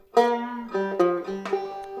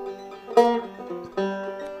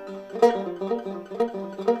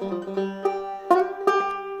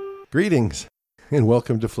Greetings and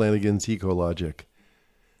welcome to Flanigan's Ecologic.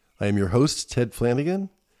 I am your host, Ted Flanigan,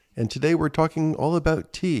 and today we're talking all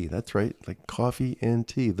about tea. That's right, like coffee and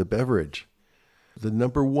tea, the beverage. The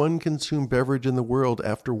number one consumed beverage in the world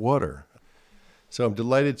after water. So I'm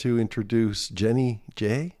delighted to introduce Jenny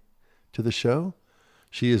Tse to the show.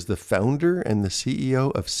 She is the founder and the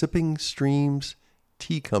CEO of Sipping Streams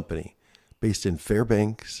Tea Company, based in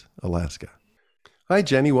Fairbanks, Alaska. Hi,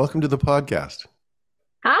 Jenny. Welcome to the podcast.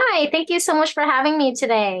 Hi, thank you so much for having me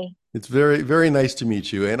today. It's very, very nice to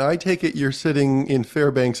meet you. And I take it you're sitting in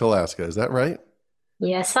Fairbanks, Alaska. Is that right?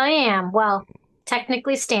 Yes, I am. Well,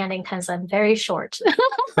 technically standing because I'm very short.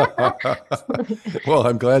 Well,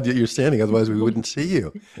 I'm glad that you're standing. Otherwise, we wouldn't see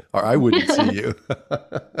you, or I wouldn't see you.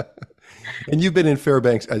 And you've been in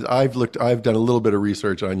Fairbanks. As I've done a little bit of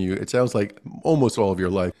research on you. It sounds like almost all of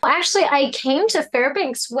your life. Actually, I came to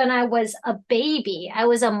Fairbanks when I was a baby. I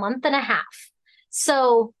was a month and a half.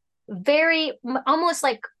 So almost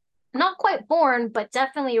like not quite born, but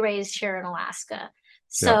definitely raised here in Alaska. Yeah.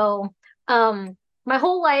 So, my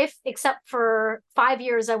whole life, except for 5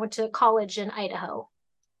 years, I went to college in Idaho.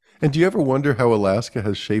 And do you ever wonder how Alaska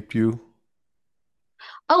has shaped you?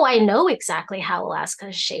 Oh, I know exactly how Alaska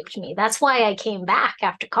has shaped me. That's why I came back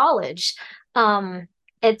after college. Um,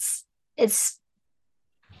 it's it's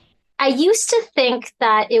I used to think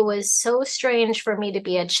that it was so strange for me to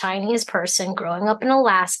be a Chinese person growing up in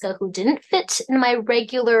Alaska who didn't fit in my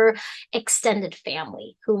regular extended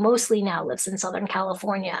family, who mostly now lives in Southern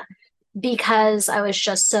California, because I was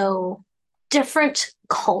just so different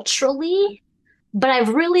culturally. But I've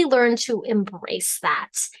really learned to embrace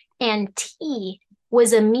that. And tea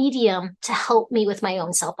was a medium to help me with my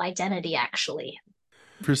own self-identity, actually.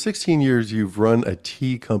 For 16 years, you've run a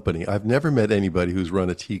tea company. I've never met anybody who's run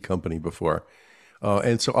a tea company before.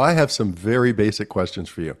 And so I have some very basic questions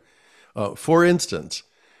for you. For instance,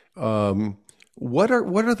 what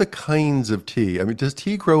are the kinds of tea? I mean, does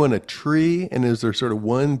tea grow in a tree? And is there sort of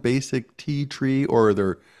one basic tea tree, or are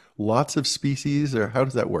there lots of species, or how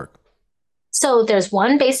does that work? So there's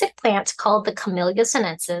one basic plant called the Camellia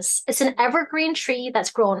sinensis. It's an evergreen tree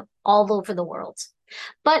that's grown all over the world,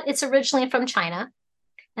 but it's originally from China.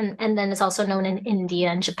 And then it's also known in India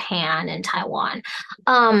and Japan and Taiwan.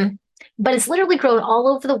 Um, but it's literally grown all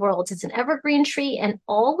over the world. It's an evergreen tree, and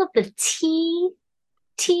all of the tea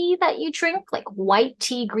that you drink, like white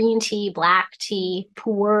tea, green tea, black tea,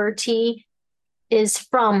 pu'er tea, is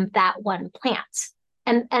from that one plant.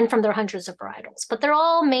 And from their hundreds of varietals, but they're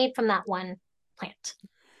all made from that one plant.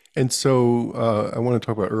 And so I want to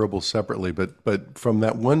talk about herbals separately, but from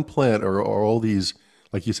that one plant are all these,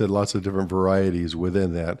 like you said, lots of different varieties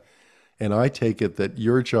within that. And I take it that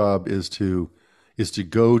your job is to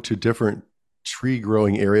go to different tree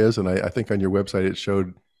growing areas. And I think on your website it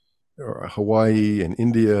showed Hawaii and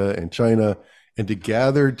India and China, and to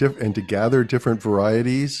gather different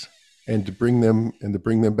varieties and to bring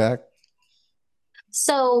them back.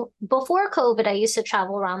 So before COVID, I used to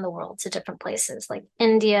travel around the world to different places like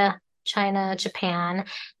India, China, Japan.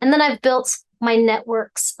 And then I've built my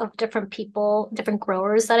networks of different people, different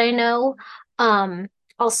growers that I know.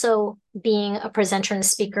 Also being a presenter and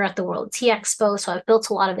speaker at the World Tea Expo. So I've built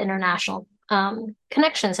a lot of international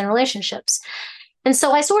connections and relationships. And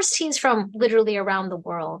so I source teas from literally around the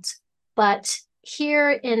world. But here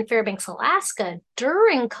in Fairbanks, Alaska,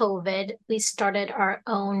 during COVID, we started our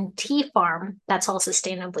own tea farm that's all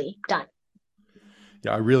sustainably done.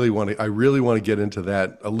 Yeah, I really want to get into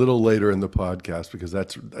that a little later in the podcast because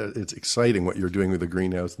it's exciting what you're doing with the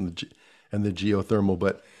greenhouse and the geothermal.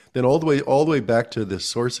 But then all the way back to the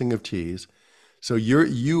sourcing of teas. So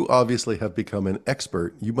you obviously have become an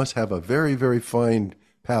expert. You must have a very, very fine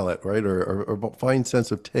palate, right, or fine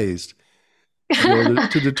sense of taste to be able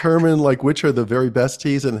to determine like which are the very best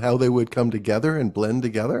teas and how they would come together and blend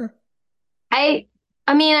together. I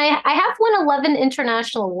I have won 11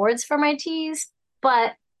 international awards for my teas,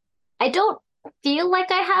 but I don't feel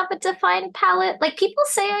like I have a defined palette. Like people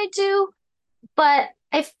say I do, but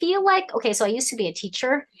I feel like, okay, so I used to be a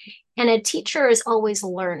teacher, and a teacher is always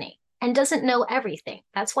learning and doesn't know everything.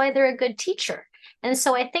 That's why they're a good teacher. And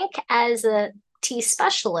so I think as a tea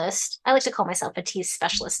specialist, I like to call myself a tea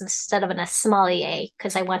specialist instead of an sommelier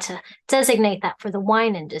because I want to designate that for the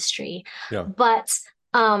wine industry. Yeah. But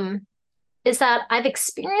is that I've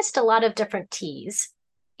experienced a lot of different teas,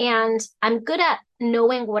 and I'm good at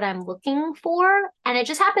knowing what I'm looking for. And it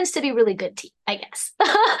just happens to be really good tea, I guess.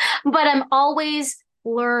 But I'm always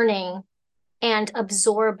learning and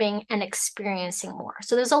absorbing and experiencing more.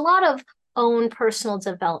 So there's a lot of own personal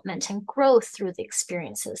development and growth through the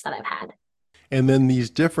experiences that I've had. And then these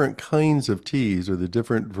different kinds of teas or the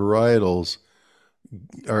different varietals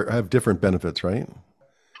have different benefits, right?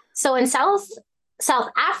 So in South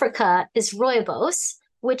Africa is rooibos,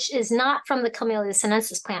 which is not from the Camellia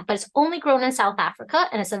sinensis plant, but it's only grown in South Africa,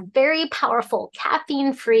 and it's a very powerful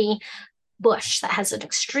caffeine-free bush that has an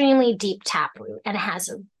extremely deep taproot and has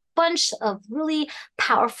a bunch of really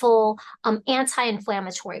powerful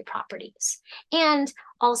anti-inflammatory properties. And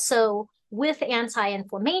also with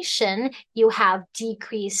anti-inflammation, you have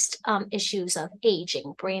decreased issues of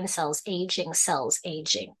aging, brain cells aging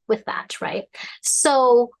with that, right?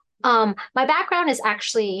 So my background is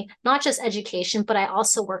actually not just education, but I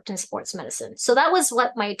also worked in sports medicine. So that was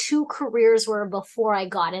what my two careers were before I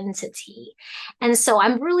got into tea. And so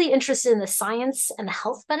I'm really interested in the science and the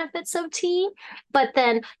health benefits of tea. But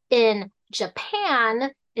then in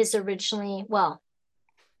Japan is originally, well,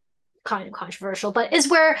 kind of controversial, but is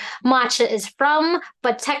where matcha is from.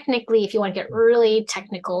 But technically, if you want to get really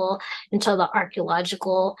technical into the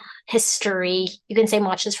archaeological history, you can say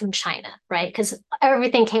matcha is from China, right? Because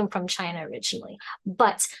everything came from China originally.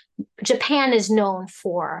 But Japan is known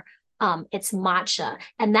for its matcha,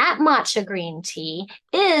 and that matcha green tea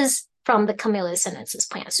is from the Camellia sinensis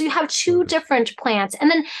plant. So you have two Okay. different plants. And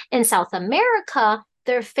then in South America,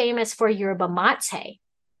 they're famous for yerba mate,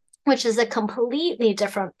 which is a completely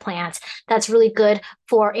different plant that's really good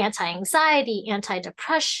for anti-anxiety,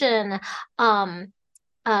 anti-depression,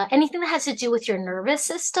 anything that has to do with your nervous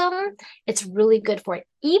system. It's really good for it,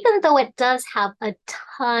 even though it does have a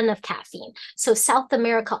ton of caffeine. So South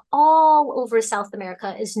America, all over South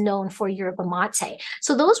America, is known for yerba mate.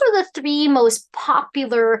 So those were the three most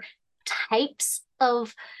popular types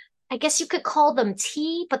of, I guess you could call them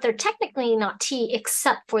tea, but they're technically not tea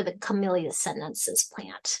except for the Camellia sinensis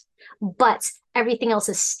plant. But everything else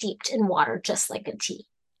is steeped in water, just like a tea.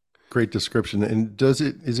 Great description. And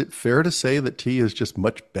is it fair to say that tea is just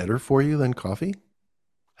much better for you than coffee,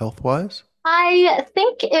 health wise? I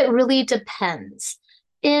think it really depends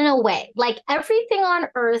in a way. Like everything on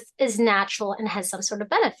earth is natural and has some sort of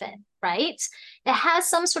benefit, right? It has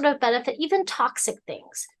some sort of benefit, even toxic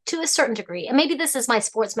things to a certain degree. And maybe this is my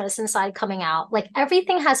sports medicine side coming out. Like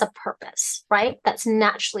everything has a purpose, right? That's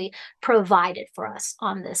naturally provided for us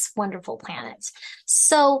on this wonderful planet.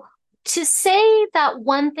 So to say that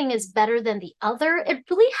one thing is better than the other, it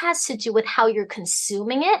really has to do with how you're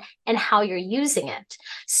consuming it and how you're using it.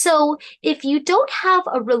 So if you don't have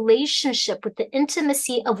a relationship with the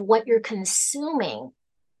intimacy of what you're consuming,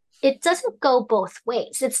 it doesn't go both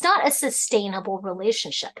ways. It's not a sustainable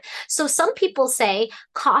relationship. So some people say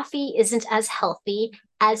coffee isn't as healthy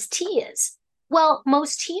as tea is. Well,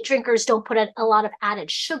 most tea drinkers don't put a lot of added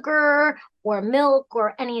sugar or milk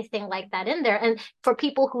or anything like that in there. And for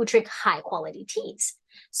people who drink high quality teas.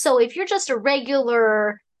 So if you're just a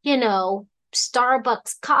regular,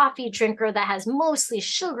 Starbucks coffee drinker that has mostly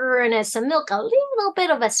sugar in it, some milk, a little bit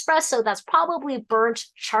of espresso that's probably burnt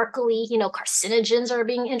charcoaly, carcinogens are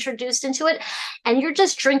being introduced into it. And you're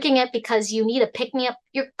just drinking it because you need a pick me up.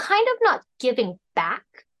 You're kind of not giving back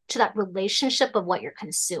to that relationship of what you're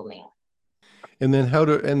consuming. And then how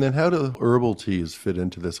do herbal teas fit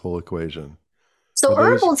into this whole equation? Are So those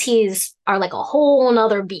herbal teas are like a whole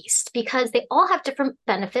nother beast because they all have different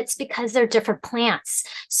benefits because they're different plants.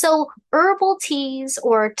 So herbal teas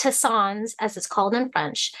or tisanes, as it's called in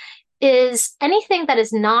French, is anything that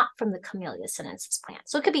is not from the Camellia sinensis plant.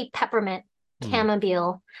 So it could be peppermint, hmm,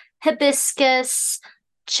 chamomile, hibiscus,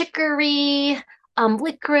 chicory,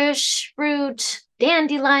 licorice root,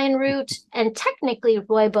 dandelion root, and technically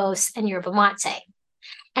rooibos and yerba mate.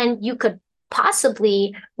 And you could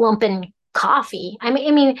possibly lump in coffee.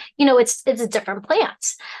 It's a different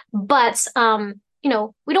plant, but we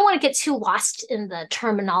don't want to get too lost in the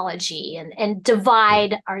terminology and right.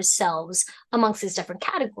 divide ourselves amongst these different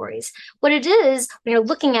categories. What it is, when you're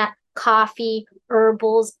looking at coffee,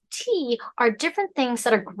 herbals, tea, are different things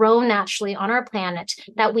that are grown naturally on our planet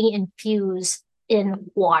that we infuse in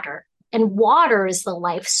water. And water is the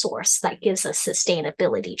life source that gives us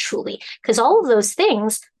sustainability truly. Because all of those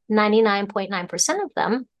things, 99.9% of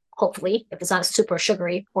them, hopefully, if it's not super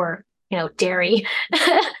sugary or, dairy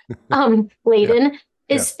Yeah. laden,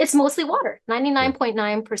 Yeah. it's mostly water, Yeah.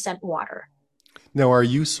 99.9% water. Now, are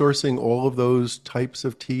you sourcing all of those types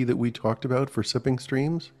of tea that we talked about for sipping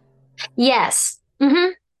streams? Yes.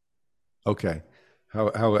 Okay.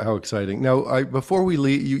 How exciting. Now, before we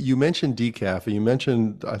leave, you mentioned decaf, and you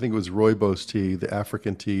mentioned, I think it was rooibos tea, the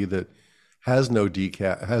African tea that has no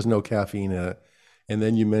caffeine in it. And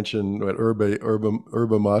then you mentioned what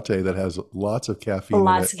yerba mate that has lots of caffeine in it.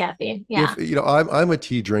 Lots of caffeine. If Yeah. I'm a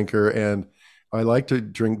tea drinker and I like to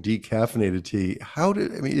drink decaffeinated tea,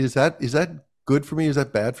 is that good for me? Is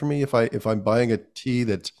that bad for me if I'm buying a tea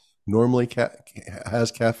that's normally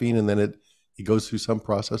has caffeine and then it goes through some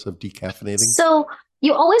process of decaffeinating? So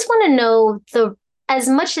you always want to know the as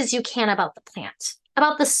much as you can about the plant,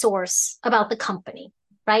 about the source, about the company,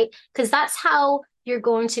 right? Because that's how you're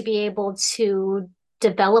going to be able to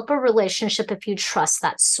develop a relationship if you trust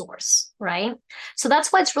that source, right? So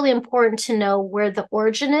that's why it's really important to know where the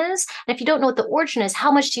origin is. And if you don't know what the origin is,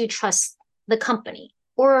 how much do you trust the company?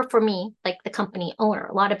 Or for me, like the company owner,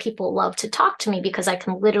 a lot of people love to talk to me because I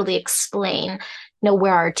can literally explain,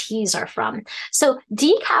 where our teas are from. So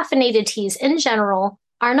decaffeinated teas in general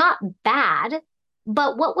are not bad,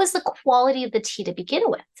 but what was the quality of the tea to begin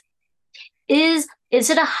with? Is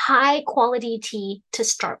it a high quality tea to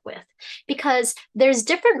start with? Because there's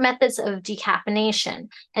different methods of decaffeination,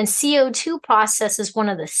 and CO2 process is one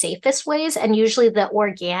of the safest ways, and usually the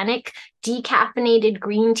organic decaffeinated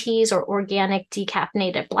green teas or organic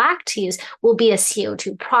decaffeinated black teas will be a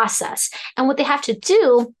CO2 process. And what they have to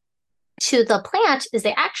do to the plant is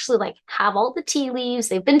they actually like have all the tea leaves,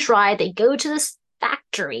 they've been dried, they go to this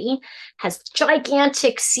factory, has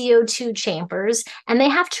gigantic CO2 chambers, and they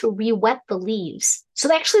have to re-wet the leaves. So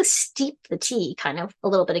they actually steep the tea kind of a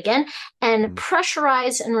little bit again and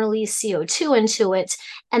pressurize and release CO2 into it.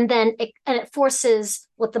 And then it forces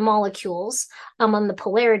what the molecules on the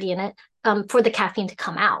polarity in it for the caffeine to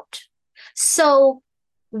come out. So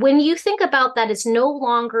when you think about that, it's no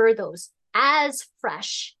longer those as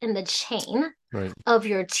fresh in the chain Right. of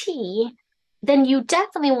your tea, then you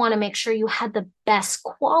definitely want to make sure you had the best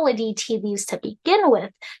quality tea leaves to begin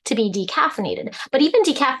with to be decaffeinated. But even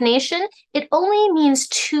decaffeination, it only means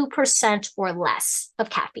 2% or less of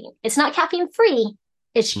caffeine. It's not caffeine free.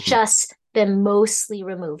 It's just been mostly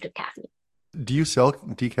removed of caffeine. Do you sell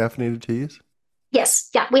decaffeinated teas? Yes,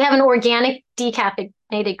 yeah, we have an organic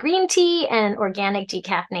decaffeinated green tea and organic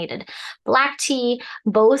decaffeinated black tea,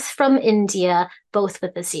 both from India, both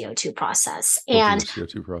with the CO2 process. Both in the And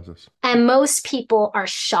CO2 process. and most people are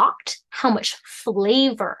shocked how much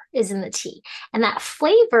flavor is in the tea. And that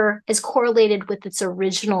flavor is correlated with its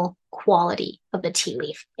original quality of the tea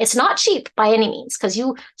leaf. It's not cheap by any means because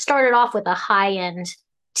you started off with a high-end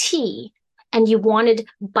tea and you wanted,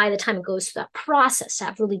 by the time it goes through that process, to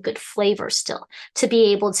have really good flavor still, to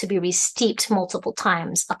be able to be re-steeped multiple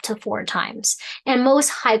times, up to 4 times. And most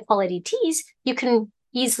high quality teas, you can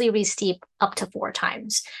easily re-steep up to 4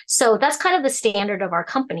 times. So that's kind of the standard of our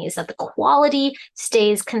company, is that the quality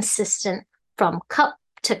stays consistent from cup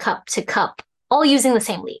to cup to cup, all using the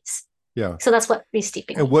same leaves. Yeah. So that's what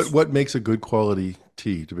re-steeping And means. what makes a good quality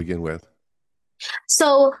tea to begin with?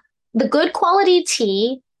 So the good quality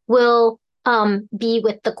tea will be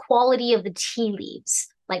with the quality of the tea leaves,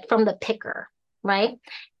 like from the picker, right?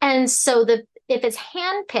 And so if it's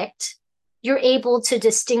hand picked, you're able to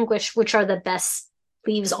distinguish which are the best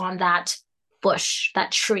leaves on that bush,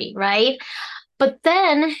 that tree, right? But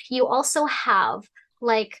then you also have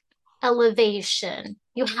like elevation.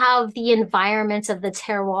 You have the environment of the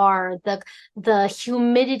terroir, the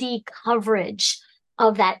humidity coverage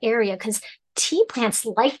of that area, because tea plants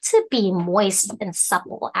like to be moist and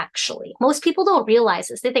supple, actually. Most people don't realize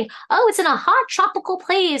this. They think, oh, it's in a hot tropical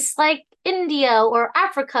place like India or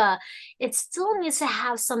Africa. It still needs to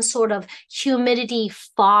have some sort of humidity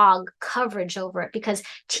fog coverage over it because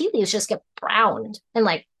tea leaves just get browned and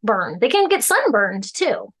like burned. They can get sunburned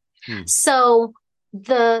too. So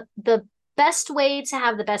the best way to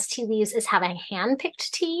have the best tea leaves is having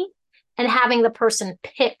hand-picked tea and having the person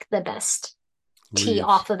pick the best tea Leaves.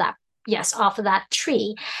 off of that. Yes, off of that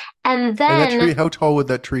tree. And And that then, tree, how tall would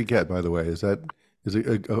that tree get, by the way? Is it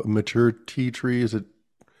a mature tea tree? Do you have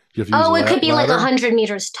to use a oh, it could be like ladder? 100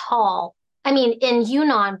 meters tall. I mean, in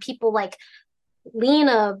Yunnan, people like lean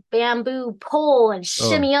a bamboo pole and Oh,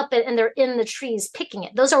 shimmy up it, and they're in the trees picking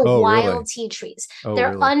it. Those are oh, really? wild tea trees. Oh,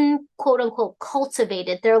 They're really? quote unquote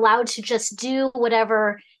cultivated. They're allowed to just do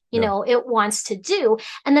whatever, Yeah. it wants to do.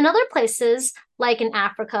 And then other places like in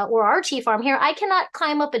Africa or our tea farm here, I cannot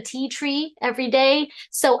climb up a tea tree every day.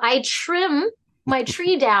 So I trim my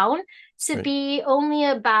tree down to Right. be only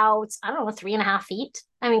about, I don't know, 3.5 feet.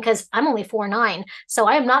 I mean, because I'm only 4'9", so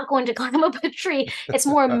I am not going to climb up a tree. It's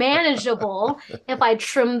more manageable if I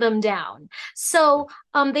trim them down. So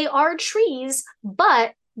they are trees,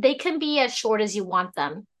 but they can be as short as you want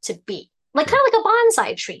them to be, like Yeah. kind of like a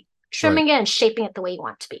bonsai tree, Right. trimming it and shaping it the way you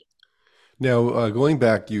want it to be. Now, going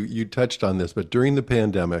back, you touched on this, but during the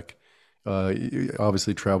pandemic,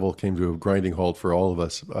 obviously travel came to a grinding halt for all of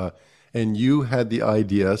us. And you had the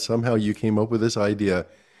idea, somehow you came up with this idea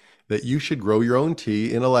that you should grow your own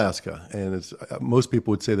tea in Alaska. And most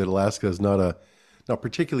people would say that Alaska is not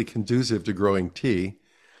particularly conducive to growing tea.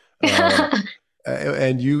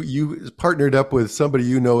 And you partnered up with somebody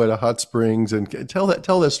you know at a hot springs, and tell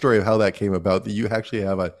that story of how that came about. That you actually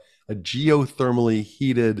have a geothermally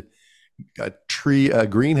heated a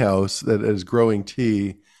greenhouse that is growing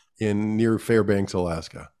tea in near Fairbanks,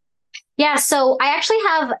 Alaska. Yeah, so I actually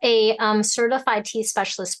have a certified tea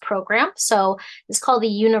specialist program. So it's called the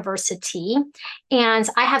University. And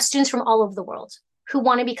I have students from all over the world who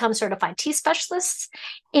want to become certified tea specialists.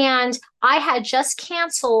 And I had just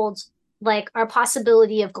canceled like our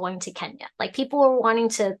possibility of going to Kenya. Like people were wanting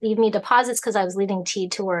to leave me deposits because I was leading tea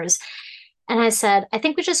tours. And I said, I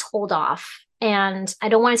think we just hold off. And I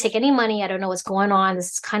don't want to take any money. I don't know what's going on.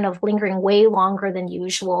 This is kind of lingering way longer than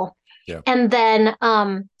usual. Yeah. And then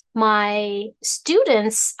my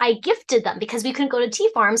students, I gifted them because we couldn't go to tea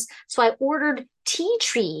farms. So I ordered tea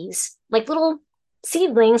trees, like little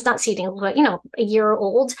seedlings, not seedlings, but a year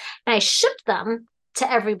old. And I shipped them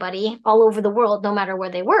to everybody all over the world, no matter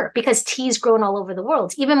where they were, because tea's grown all over the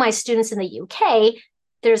world. Even my students in the UK,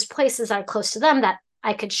 there's places that are close to them that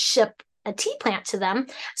I could ship a tea plant to them.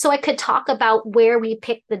 So I could talk about where we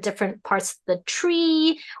pick the different parts of the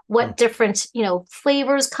tree, what different,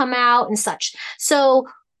 flavors come out and such. So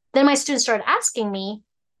then my students started asking me,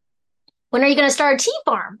 when are you going to start a tea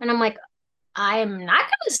farm? And I'm like, I'm not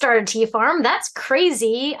going to start a tea farm. That's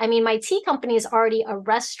crazy. I mean, my tea company is already a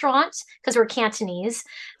restaurant because we're Cantonese.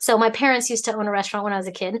 So my parents used to own a restaurant when I was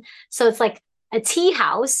a kid. So it's like a tea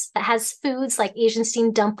house that has foods like Asian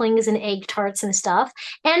steamed dumplings and egg tarts and stuff.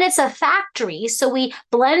 And it's a factory. So we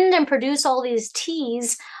blend and produce all these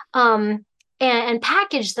teas and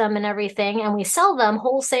package them and everything. And we sell them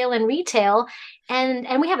wholesale and retail.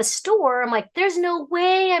 And we have a store. I'm like, there's no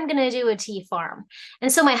way I'm going to do a tea farm.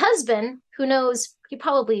 And so my husband, who knows, he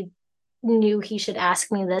probably knew he should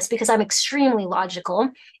ask me this because I'm extremely logical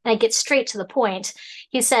and I get straight to the point.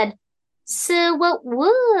 He said, so what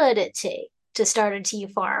would it take to start a tea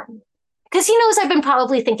farm? Because he knows I've been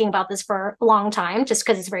probably thinking about this for a long time, just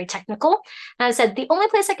because it's very technical. And I said, the only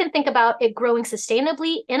place I can think about it growing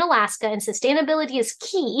sustainably in Alaska, and sustainability is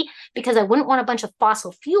key because I wouldn't want a bunch of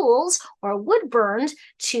fossil fuels or wood burned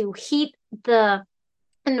to heat the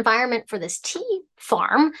environment for this tea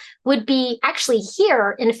farm, would be actually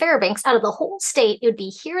here in Fairbanks. Out of the whole state, it would be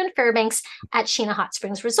here in Fairbanks at Sheena Hot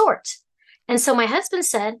Springs Resort. And so my husband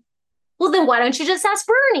said, well, then why don't you just ask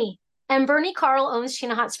Bernie? And Bernie Carl owns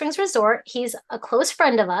Sheena Hot Springs Resort. He's a close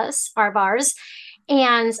friend of ours.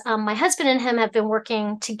 And my husband and him have been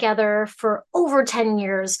working together for over 10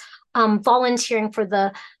 years, volunteering for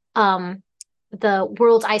the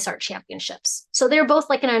World Ice Art Championships. So they're both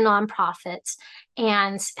like in a nonprofit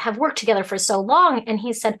and have worked together for so long. And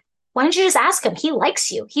he said, why don't you just ask him? He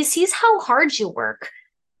likes you. He sees how hard you work.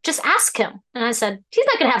 Just ask him. And I said, he's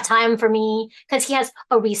not going to have time for me because he has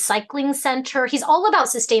a recycling center. He's all about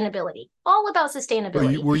sustainability, all about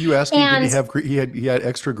sustainability. Were you asking, did he had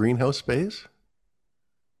extra greenhouse space?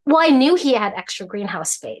 Well, I knew he had extra greenhouse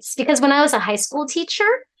space because when I was a high school teacher,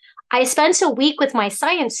 I spent a week with my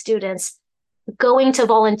science students going to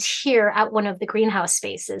volunteer at one of the greenhouse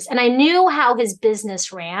spaces. And I knew how his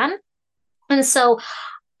business ran. And so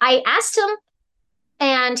I asked him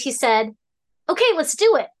and he said, okay, let's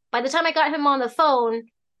do it. By the time I got him on the phone,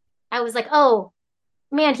 I was like, oh,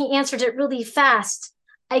 man, he answered it really fast.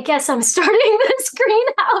 I guess I'm starting this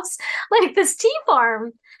greenhouse, like this tea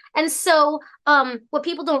farm. And so what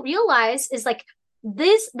people don't realize is like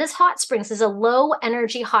this hot springs is a low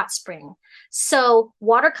energy hot spring. So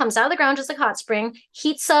water comes out of the ground just like hot spring,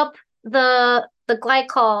 heats up the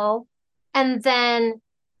glycol, and then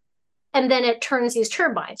it turns these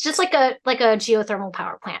turbines, just like a geothermal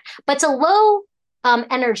power plant. But it's a low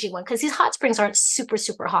energy one because these hot springs aren't super,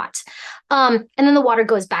 super hot. And then the water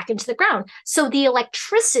goes back into the ground. So the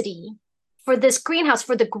electricity for this greenhouse,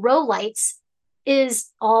 for the grow lights, is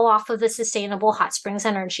all off of the sustainable hot springs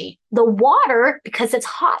energy. The water, because it's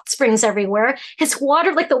hot springs everywhere, it's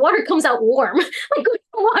water, like the water comes out warm, like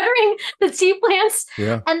watering the tea plants.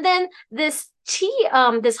 Yeah. And then this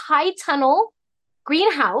this high tunnel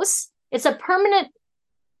greenhouse, it's a permanent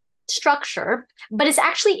structure, but it's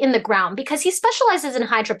actually in the ground because he specializes in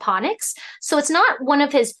hydroponics. So it's not one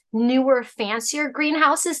of his newer, fancier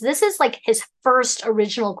greenhouses. This is like his first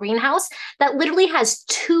original greenhouse that literally has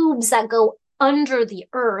tubes that go under the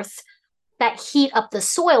earth that heat up the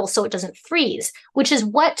soil so it doesn't freeze, which is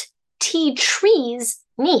what tea trees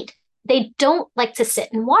need. They don't like to sit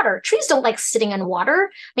in water. Trees don't like sitting in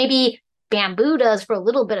water. Maybe bamboo does for a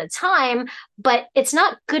little bit of time, but it's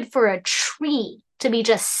not good for a tree to be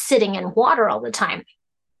just sitting in water all the time.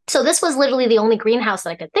 So this was literally the only greenhouse that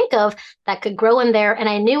I could think of that could grow in there. And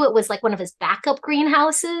I knew it was like one of his backup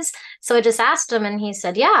greenhouses. So I just asked him and he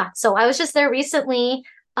said, yeah. So I was just there recently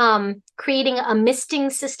creating a misting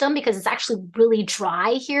system because it's actually really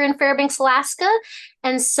dry here in Fairbanks, Alaska.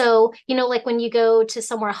 And so, like when you go to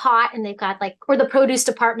somewhere hot and they've got like, or the produce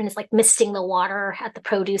department is like misting the water at the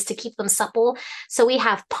produce to keep them supple. So we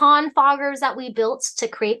have pond foggers that we built to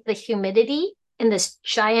create the humidity in this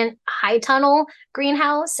giant high tunnel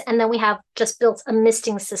greenhouse. And then we have just built a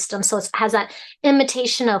misting system. So it has that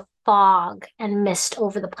imitation of fog and mist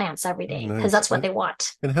over the plants every Oh, day because nice. that's what they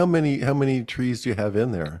want. And how many trees do you have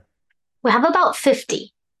in there? We have about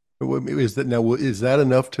 50. Is that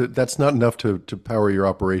enough that's not enough to power your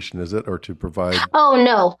operation, is it? Or to provide, Oh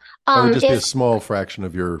no. that would just be a If small fraction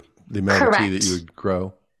of the amount of tea that you correct. would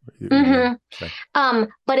grow. hmm Okay.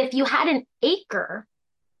 But if you had an acre,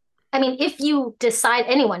 I mean, if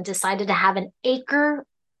anyone decided to have an acre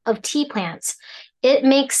of tea plants, it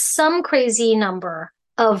makes some crazy number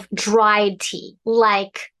of dried tea,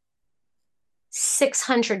 like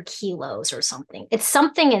 600 kilos or something. It's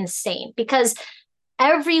something insane because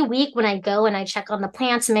every week when I go and I check on the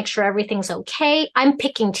plants and make sure everything's okay, I'm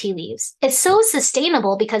picking tea leaves. It's so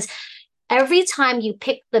sustainable because every time you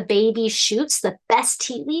pick the baby shoots, the best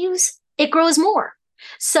tea leaves, it grows more.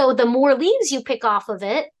 So the more leaves you pick off of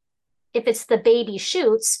it, if it's the baby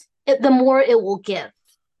shoots, the more it will give.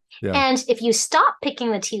 Yeah. And if you stop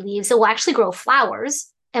picking the tea leaves, it will actually grow flowers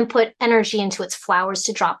and put energy into its flowers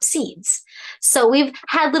to drop seeds. So we've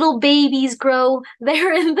had little babies grow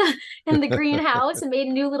there in the greenhouse and made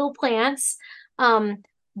new little plants.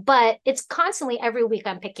 But it's constantly every week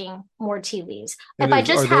I'm picking more tea leaves. And If I is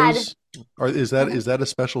just are had those are is that a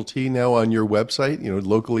special tea now on your website,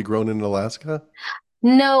 locally grown in Alaska?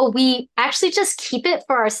 no, we actually just keep it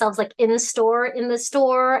for ourselves, like in the store,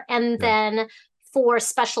 and Yeah. then for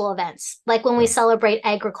special events, like when we Yeah. celebrate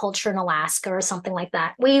agriculture in Alaska or something like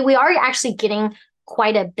that. We are actually getting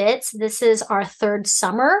quite a bit. This is our third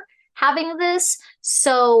summer having this.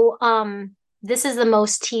 So this is the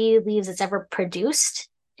most tea leaves it's ever produced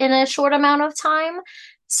in a short amount of time.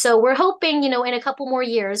 So we're hoping, in a couple more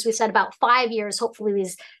years, we said about 5 years, hopefully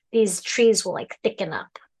these trees will like thicken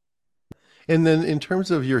up. And then in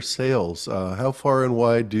terms of your sales, how far and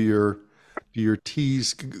wide do your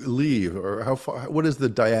teas leave, or how far? What is the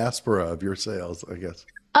diaspora of your sales, I guess?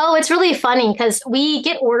 Oh, it's really funny because we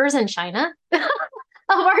get orders in China of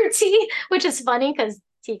our tea, which is funny because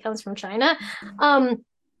tea comes from China. Um,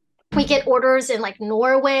 we get orders in like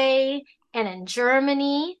Norway and in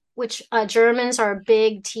Germany, which Germans are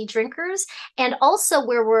big tea drinkers. And also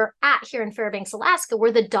where we're at here in Fairbanks, Alaska,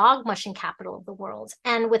 we're the dog mushing capital of the world.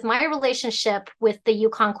 And with my relationship with the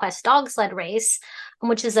Yukon Quest dog sled race,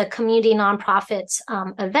 which is a community nonprofit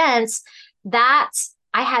event, that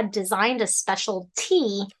I had designed a special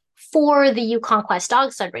tea for the Yukon Quest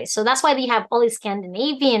dog sled race. So that's why we have all these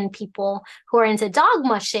Scandinavian people who are into dog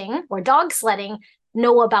mushing or dog sledding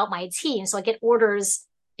know about my tea. And so I get orders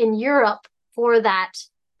in Europe for that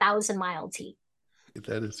 1,000-mile tea.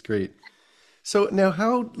 That is great. So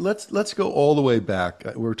now, let's go all the way back.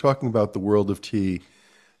 We're talking about the world of tea.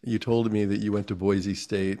 You told me that you went to Boise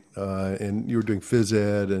State, and you were doing phys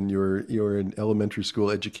ed, and you're in elementary school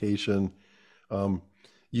education. Um,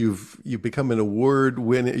 you've become an award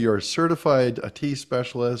win. You're a certified a tea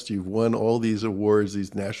specialist. You've won all these awards,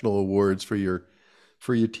 these national awards for your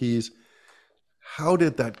teas. How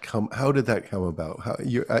did that come about?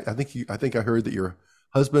 I think I heard that your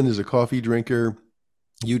husband is a coffee drinker.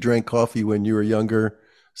 You drank coffee when you were younger.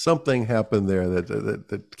 Something happened there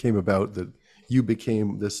that came about that you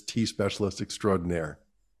became this tea specialist extraordinaire.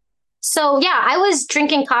 So yeah, I was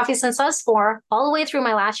drinking coffee since I was 4, all the way through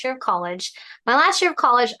my last year of college. My last year of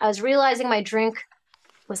college, I was realizing my drink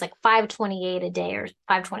was like 528 a day or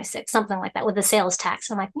 526, something like that with the sales tax.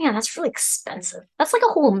 I'm like, man, that's really expensive. That's like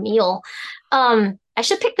a whole meal. I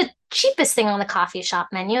should pick the cheapest thing on the coffee shop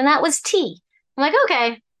menu, and that was tea. I'm like,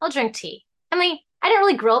 okay, I'll drink tea. I mean, I didn't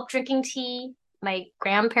really grow up drinking tea. My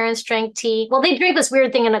grandparents drank tea. Well, they drink this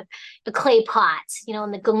weird thing in a clay pot,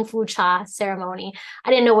 in the Gung Fu Cha ceremony. I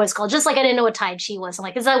didn't know what it's called, just like I didn't know what Tai Chi was. I'm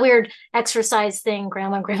like, is that weird exercise thing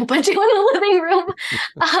grandma and grandpa do in the living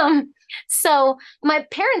room? So my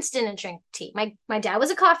parents didn't drink tea. My dad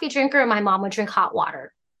was a coffee drinker and my mom would drink hot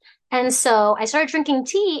water. And so I started drinking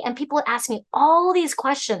tea, and people would ask me all these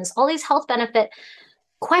questions, all these health benefit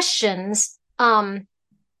questions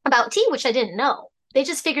about tea, which I didn't know. They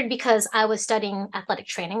just figured because I was studying athletic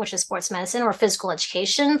training, which is sports medicine or physical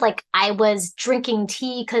education, like I was drinking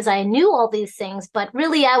tea because I knew all these things, but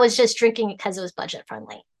really I was just drinking it because it was budget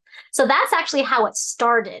friendly. So that's actually how it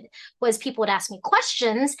started, was people would ask me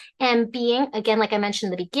questions, and being, again, like I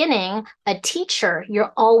mentioned in the beginning, a teacher,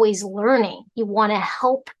 you're always learning. You want to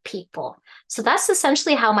help people. So that's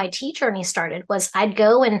essentially how my tea journey started, was I'd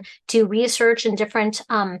go and do research in different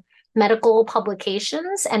medical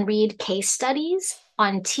publications and read case studies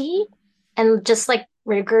on tea and just like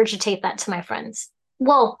regurgitate that to my friends.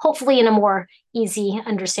 Well, hopefully in a more easy,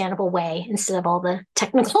 understandable way instead of all the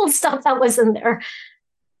technical stuff that was in there.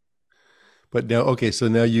 But now, okay, so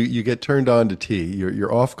now you get turned on to tea.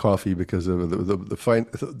 You're off coffee because of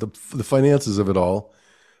the finances of it all.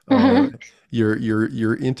 Uh, Mm-hmm.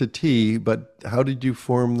 you're into tea, but how did you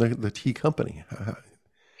form the tea company?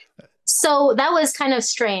 So that was kind of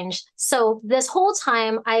strange. So this whole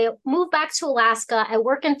time I moved back to Alaska, I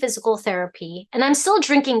work in physical therapy, and I'm still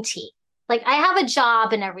drinking tea. Like I have a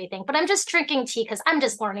job and everything, but I'm just drinking tea because I'm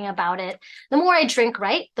just learning about it. The more I drink,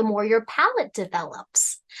 right, the more your palate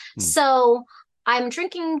develops. Hmm. So I'm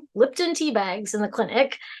drinking Lipton tea bags in the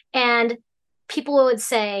clinic, and people would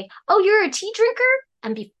say, "Oh, you're a tea drinker?"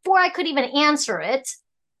 And before I could even answer it,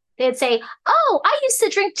 they'd say, "Oh, I used to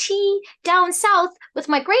drink tea down south with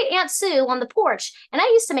my great Aunt Sue on the porch, and I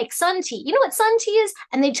used to make sun tea. You know what sun tea is?"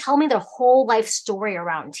 And they tell me their whole life story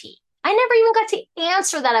around tea. I never even got to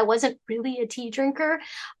answer that I wasn't really a tea drinker.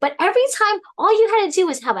 But every time, all you had to do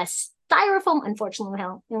was have a styrofoam, unfortunately,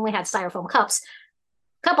 we only had styrofoam cups,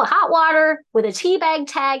 cup of hot water with a tea bag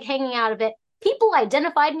tag hanging out of it. People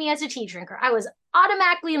identified me as a tea drinker. I was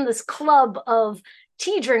automatically in this club of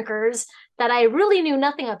tea drinkers that I really knew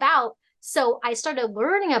nothing about. So I started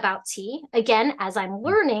learning about tea. Again, as I'm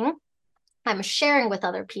learning, I'm sharing with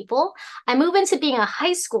other people. I move into being a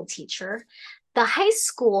high school teacher. The high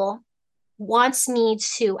school wants me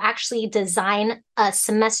to actually design a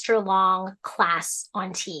semester long class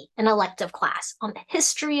on tea, an elective class on the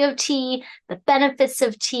history of tea, the benefits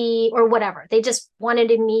of tea, or whatever. They just wanted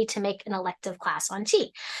me to make an elective class on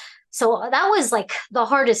tea. So that was like the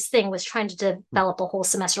hardest thing, was trying to develop a whole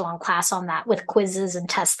semester long class on that with quizzes and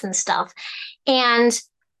tests and stuff. And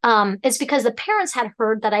it's because the parents had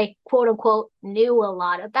heard that I, quote unquote, knew a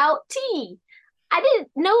lot about tea. I didn't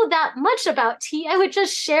know that much about tea. I would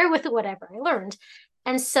just share with whatever I learned.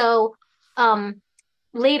 And so um,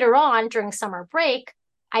 later on during summer break,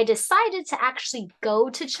 I decided to actually go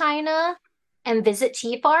to China and visit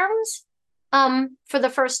tea farms for the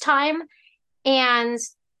first time. And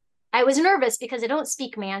I was nervous because I don't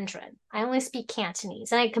speak Mandarin. I only speak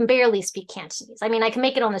Cantonese, and I can barely speak Cantonese. I mean, I can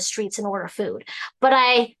make it on the streets and order food, but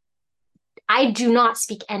I do not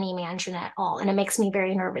speak any Mandarin at all, and it makes me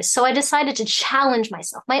very nervous. So I decided to challenge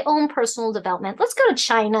myself, my own personal development. Let's go to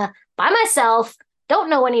China by myself, don't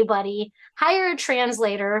know anybody, hire a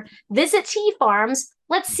translator, visit tea farms.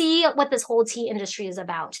 Let's see what this whole tea industry is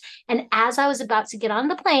about. And as I was about to get on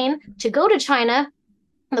the plane to go to China,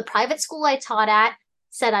 the private school I taught at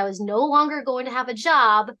said I was no longer going to have a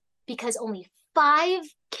job because only 5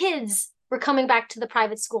 kids were coming back to the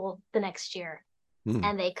private school the next year, Hmm.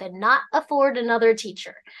 and they could not afford another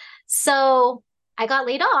teacher. So I got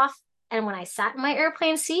laid off. And when I sat in my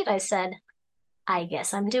airplane seat, I said, I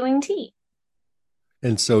guess I'm doing tea.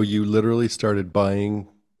 And so you literally started buying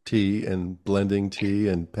tea and blending tea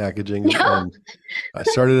and packaging it. Yeah. And I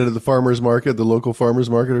started at the farmer's market, the local farmer's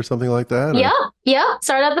market or something like that, Yeah. or Yeah.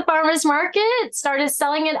 Started at the farmer's market, started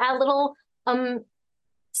selling it at little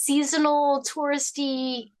seasonal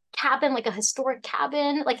touristy cabin, like a historic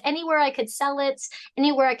cabin, like anywhere I could sell it,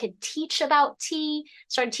 anywhere I could teach about tea.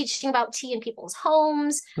 Started teaching about tea in people's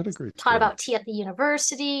homes, what a great taught story. about tea at the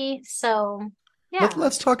university. So yeah.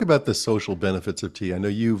 Let's talk about the social benefits of tea. I know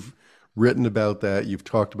you've written about that, you've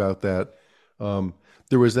talked about that. Um,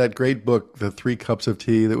 there was that great book, The Three Cups of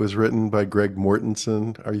Tea, that was written by Greg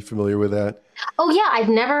Mortensen. Are you familiar with that? Oh yeah, I've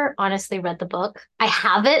never honestly read the book. I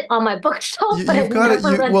have it on my bookshelf, but You've I've got it.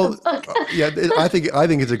 never You read the well, book. yeah. I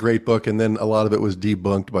think it's a great book, and then a lot of it was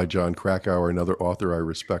debunked by John Krakauer, another author I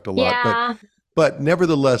respect a lot. But Yeah.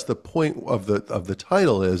 nevertheless, the point of the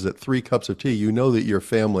title is that three cups of tea. You know that your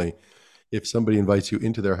family, if somebody invites you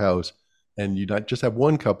into their house, and you not just have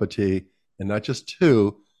one cup of tea and not just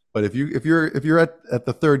two, but if you're at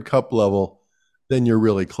the third cup level, then you're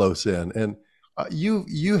really close in. And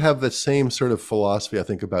you have the same sort of philosophy, I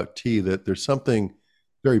think, about tea, that there's something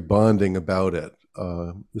very bonding about it.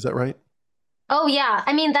 Is that right? Oh yeah.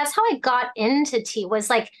 I mean, that's how I got into tea, was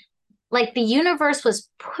like the universe was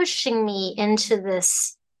pushing me into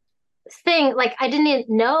this thing. Like I didn't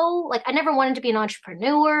know, like I never wanted to be an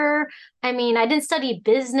entrepreneur. I mean, I didn't study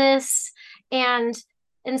business, and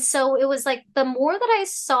so it was like the more that I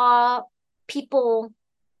saw people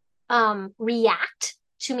react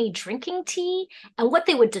to me drinking tea, and what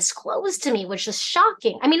they would disclose to me was just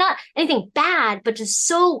shocking. I mean, not anything bad, but just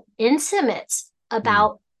so intimate Mm.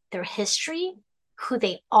 about their history, who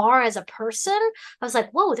they are as a person. I was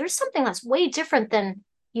like, whoa, there's something that's way different than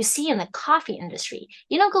you see in the coffee industry.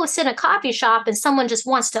 You don't go sit in a coffee shop and someone just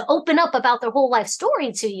wants to open up about their whole life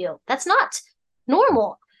story to you. That's not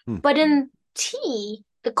normal. Mm. But in tea,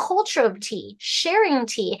 the culture of tea, sharing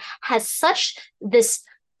tea has such this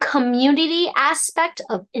community aspect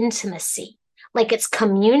of intimacy. Like it's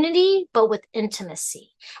community, but with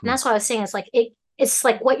intimacy. And Mm. that's what I was saying. It's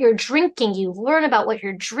like what you're drinking. You learn about what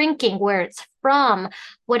you're drinking, where it's from,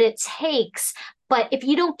 what it takes. But if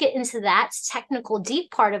you don't get into that technical,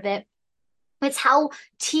 deep part of it, it's how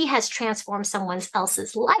tea has transformed someone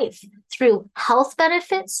else's life through health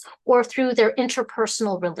benefits or through their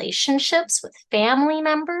interpersonal relationships with family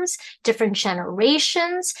members, different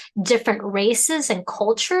generations, different races and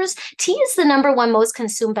cultures. Tea is the number one most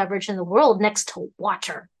consumed beverage in the world next to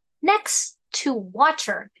water. Next to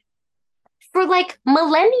water for like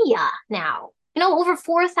millennia now, over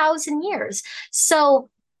 4,000 years. So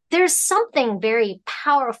there's something very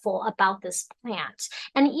powerful about this plant.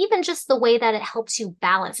 And even just the way that it helps you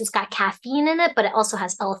balance. It's got caffeine in it, but it also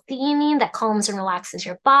has L-theanine that calms and relaxes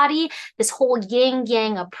your body, this whole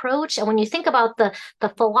yin-yang approach. And when you think about the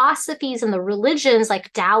philosophies and the religions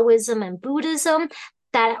like Taoism and Buddhism,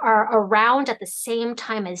 that are around at the same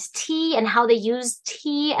time as tea and how they use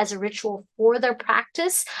tea as a ritual for their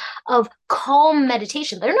practice of calm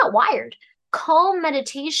meditation. They're not wired. Calm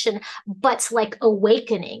meditation, but like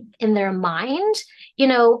awakening in their mind.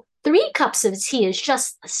 3 cups of tea is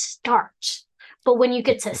just a start. But when you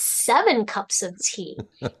get to 7 cups of tea,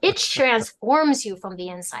 it transforms you from the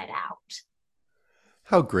inside out.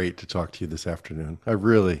 How great to talk to you this afternoon. I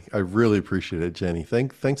really appreciate it, Jenny.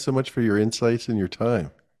 Thanks so much for your insights and your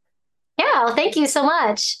time. Yeah, well, thank you so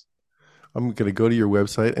much. I'm going to go to your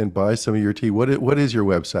website and buy some of your tea. What is your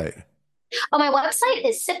website? Oh, my website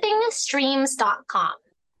is sippingstreams.com.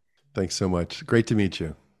 Thanks so much. Great to meet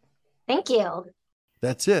you. Thank you.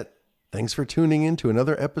 That's it. Thanks for tuning in to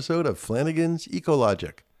another episode of Flanigan's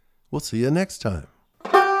Ecologic. We'll see you next time.